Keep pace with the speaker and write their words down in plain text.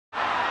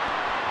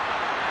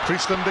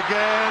Priestland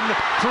again.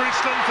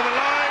 Priestland for the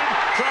line.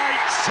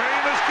 Right,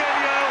 same as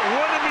Genia.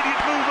 One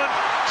immediate movement.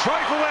 Try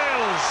for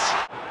Wales.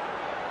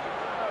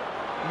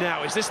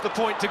 Now, is this the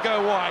point to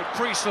go wide?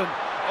 Priestland,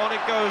 on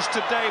it goes to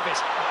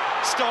Davies.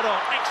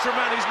 Stoddart, extra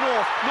man is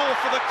North. North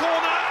for the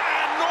corner,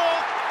 and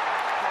North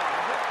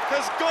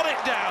has got it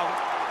down.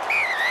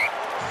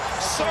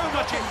 So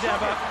much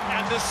endeavour,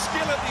 and the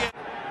skill at the end.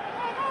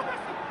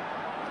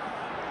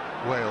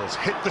 Wales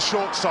hit the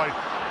short side.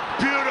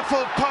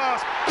 Beautiful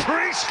pass.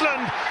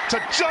 Priestland to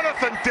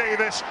Jonathan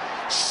Davies.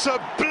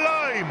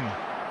 Sublime.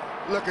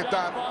 Look at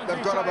that.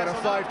 They've got about a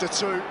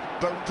 5-2,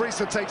 but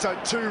Priestland takes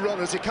out 2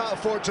 runners. You can't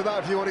afford to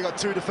that if you only got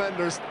 2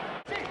 defenders.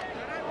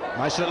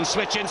 Nice little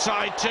switch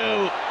inside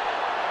too.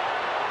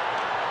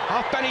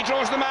 Halfpenny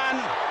draws the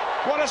man.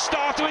 What a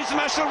start to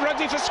international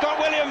rugby for Scott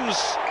Williams.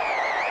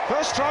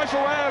 First try for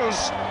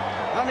Wales,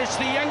 and it's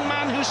the young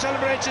man who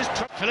celebrates his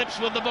Phillips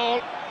with the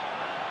ball.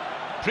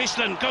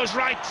 Priestland goes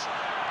right.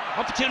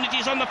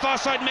 Opportunities on the far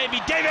side maybe.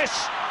 Davies,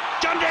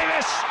 John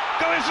Davies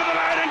going for the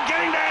line and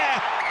getting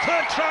there.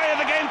 Third try of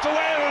the game for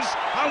Wales,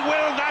 and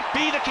will that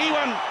be the key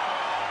one?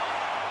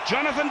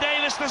 Jonathan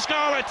Davies, the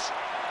Scarlets,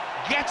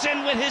 gets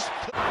in with his...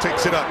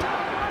 Takes it up.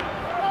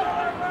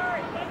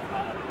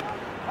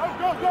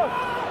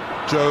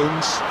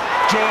 Jones.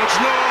 George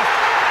North.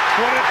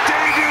 What a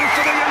debut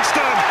for the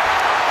youngster.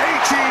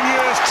 18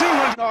 years,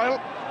 200.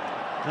 Knoyle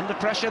under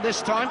pressure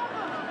this time.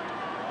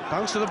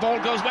 Bounce of the ball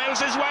goes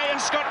Wales' way, and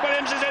Scott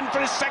Williams is in for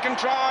his second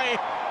try.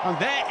 And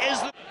there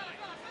is the...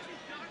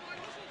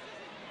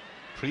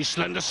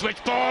 Priestland, the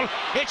switch ball.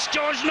 It's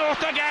George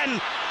North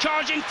again,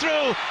 charging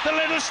through. The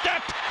little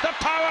step, the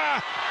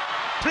power.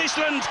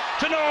 Priestland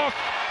to North,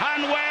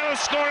 and Wales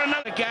score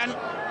another again.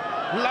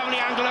 Lovely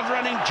angle of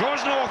running.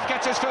 George North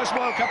gets his first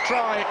World Cup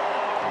try.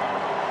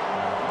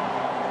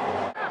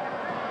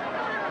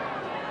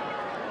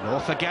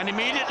 North again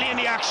immediately in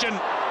the action.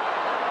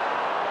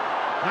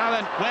 Now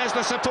then, where's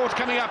the support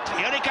coming up?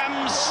 Here he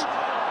comes.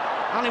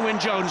 Alan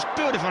Wynne-Jones,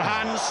 beautiful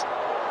hands.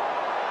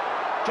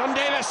 John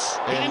Davies,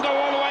 he didn't go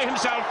all the way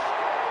himself.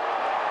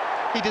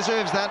 He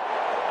deserves that.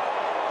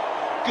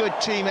 Good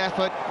team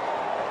effort.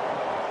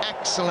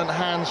 Excellent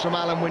hands from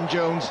Alan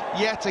Wynne-Jones.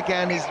 Yet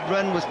again, his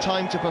run was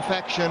timed to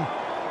perfection.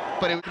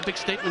 But it was A big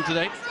statement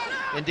today.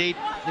 indeed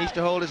needs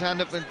to hold his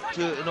hand up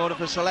in order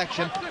for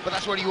selection. But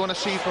that's what you want to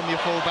see from your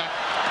fullback.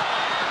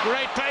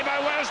 Great play by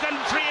Wales, then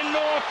 3 in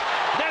North.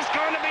 There's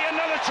going to be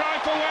another try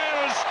for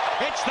Wales.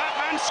 It's that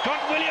man,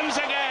 Scott Williams,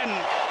 again.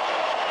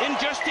 In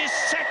just his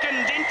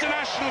second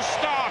international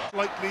start.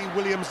 Likely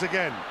Williams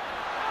again.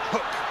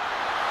 Hook.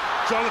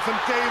 Jonathan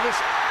Davies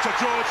to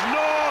George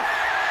North.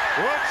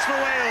 Works for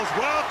Wales.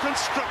 Well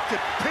constructed.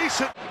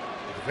 Piece it.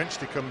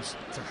 Eventually comes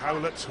to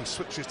Howlett, who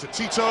switches to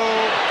Tito.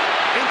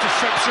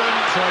 Interception.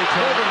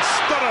 Morgan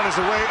Stoddart is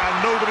away, and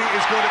nobody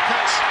is going to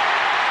catch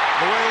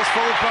the Wales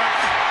full-back.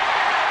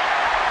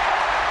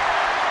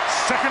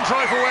 Second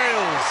try for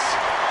Wales.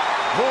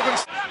 Morgan.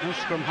 No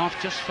scrum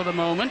half just for the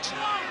moment.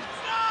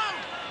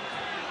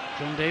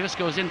 John Davies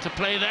goes into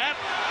play there.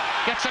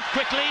 Gets up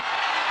quickly.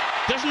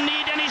 Doesn't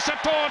need any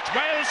support.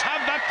 Wales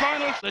have that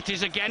final. That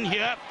is again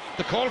here.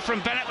 The call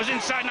from Bennett was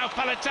inside. Now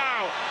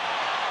Faletau.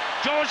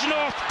 George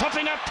North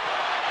popping up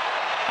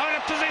out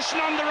of position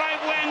on the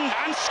right wing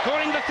and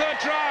scoring the third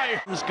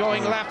try.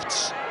 Going left.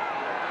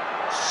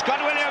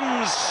 Scott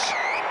Williams.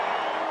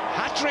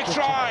 Hat-trick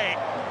try.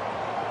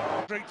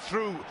 Straight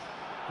through.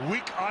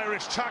 Weak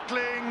Irish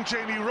tackling.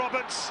 Jamie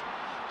Roberts.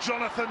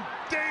 Jonathan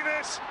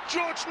Davies.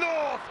 George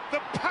North.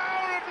 The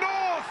power of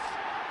North.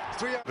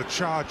 The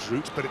charge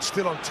route, but it's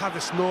still on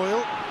Tavis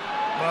Knoyle.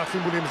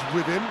 Martin Williams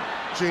with him.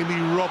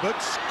 Jamie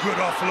Roberts. Good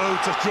offload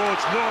to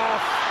George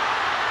North.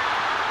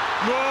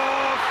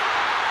 North.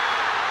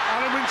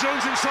 Alan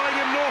Wynne-Jones inside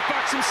him. North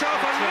backs himself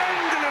and then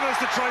delivers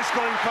the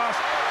try-scoring pass.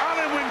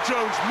 Alan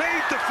Wynne-Jones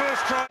made the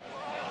first try.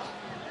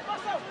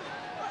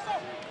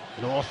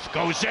 North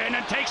goes in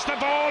and takes the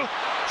ball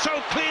so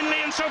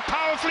cleanly and so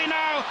powerfully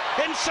now.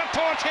 In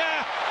support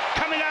here.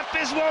 Coming up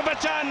is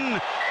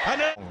Warburton.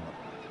 And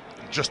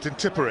Justin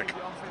Tipperick,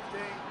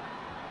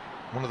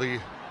 one of the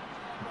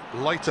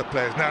lighter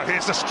players. Now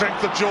here's the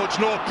strength of George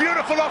North.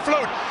 Beautiful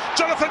offload.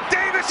 Jonathan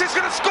Davies is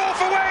going to score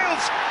for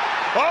Wales.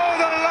 Oh,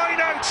 the line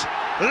out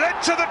led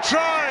to the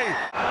try.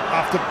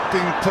 After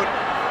being put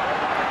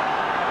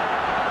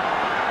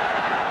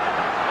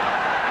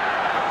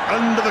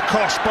under the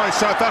cosh by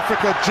South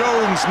Africa,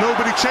 Jones,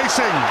 nobody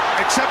chasing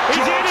except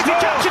George North. He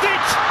captured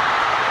it.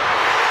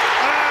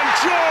 And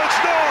George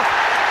North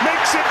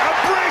makes it a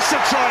brace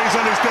of tries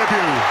on his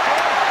debut.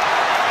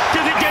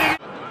 Did it get it?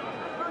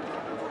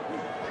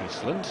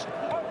 Priestland.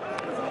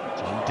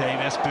 John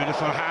Davies,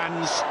 beautiful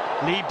hands.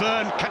 Lee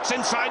Byrne cuts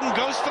inside and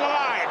goes for the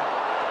line.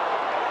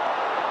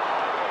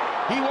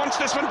 He wants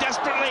this one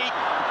desperately.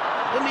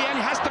 In the end,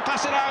 he has to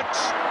pass it out.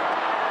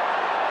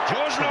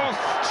 George North,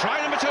 try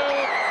number 2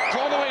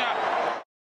 for the winger.